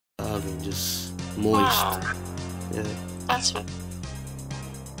fucking just moist. Wow. Yeah. That's right.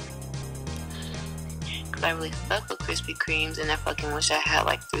 Cause I really fuck with Krispy Kremes, and I fucking wish I had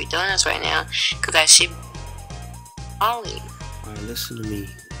like 3 donuts right now. Cause that shit, Ollie. Alright, listen to me.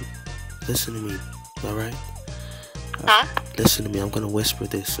 Listen to me. Alright? Huh? Listen to me. I'm gonna whisper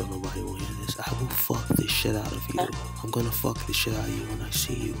this so nobody will hear this. I will fuck the shit out of you. I'm gonna fuck the shit out of you when I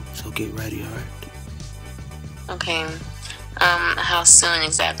see you. So get ready, alright? Okay. How soon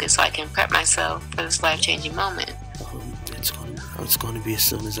exactly, so I can prep myself for this life-changing moment? It's gonna be as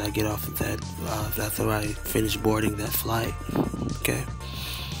soon as I get off of that. After I finish boarding that flight. Okay.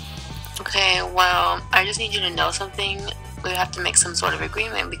 Okay. Well, I just need you to know something. We have to make some sort of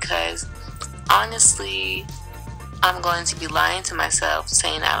agreement, because honestly, I'm going to be lying to myself,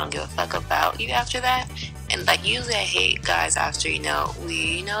 saying I don't give a fuck about you after that. And like, usually I hate guys after,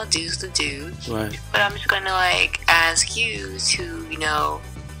 we, dudes the dudes. Right. But I'm just gonna like ask you to,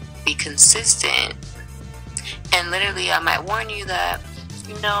 be consistent. And literally, I might warn you that,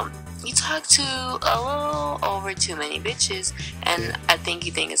 you talk to a little over too many bitches, and I think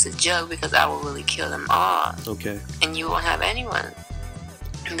you think it's a joke, because I will really kill them all. Okay. And you won't have anyone.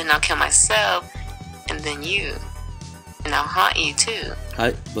 And then I'll kill myself, and then you. And I'll haunt you too.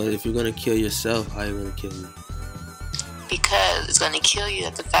 But if you're gonna kill yourself, how you gonna kill me? Because it's gonna kill you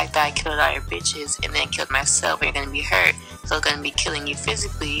at the fact that I killed all your bitches and then killed myself, and you're gonna be hurt. So it's gonna be killing you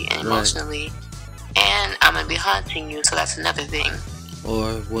physically and emotionally. Right. And I'm gonna be haunting you, so that's another thing.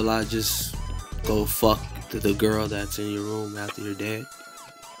 Or will I just go fuck the girl that's in your room after you're dead?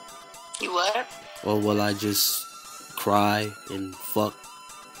 You what? Or will I just cry and fuck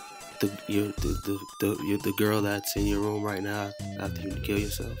the girl that's in your room right now after you kill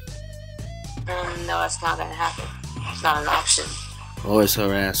yourself? No, that's not gonna happen. It's not an option. Or is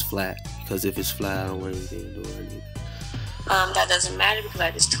her ass flat? Because if it's flat, I don't want anything to do with it either. That doesn't matter, because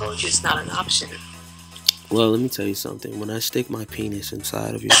I just told you it's not an option. Well, let me tell you something. When I stick my penis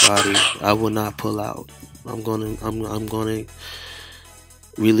inside of your body, I will not pull out. I'm gonna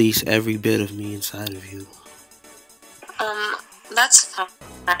release every bit of me inside of you. That's fine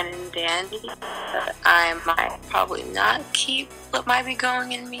and dandy, but I might probably not keep what might be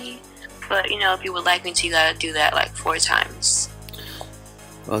growing in me. But, if you would like me to, you gotta do that like 4 times.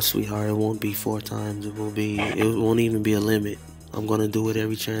 Oh, sweetheart, it won't be 4 times. It won't even be a limit. I'm gonna do it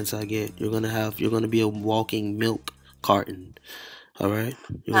every chance I get. You're gonna be a walking milk carton. Alright?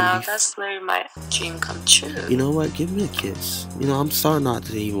 That's literally my dream come true. You know what? Give me a kiss. I'm starting not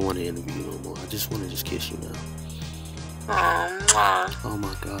to even want to interview you no more. I just want to just kiss you now. Oh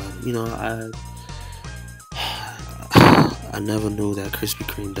my god. I never knew that Krispy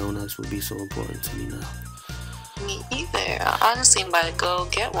Kreme donuts would be so important to me now. Me either. Honestly, I'm about to go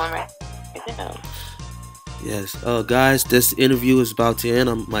get one right now. Yes. Guys, this interview is about to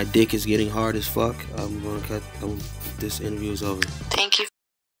end. My dick is getting hard as fuck. This interview is over. Thank you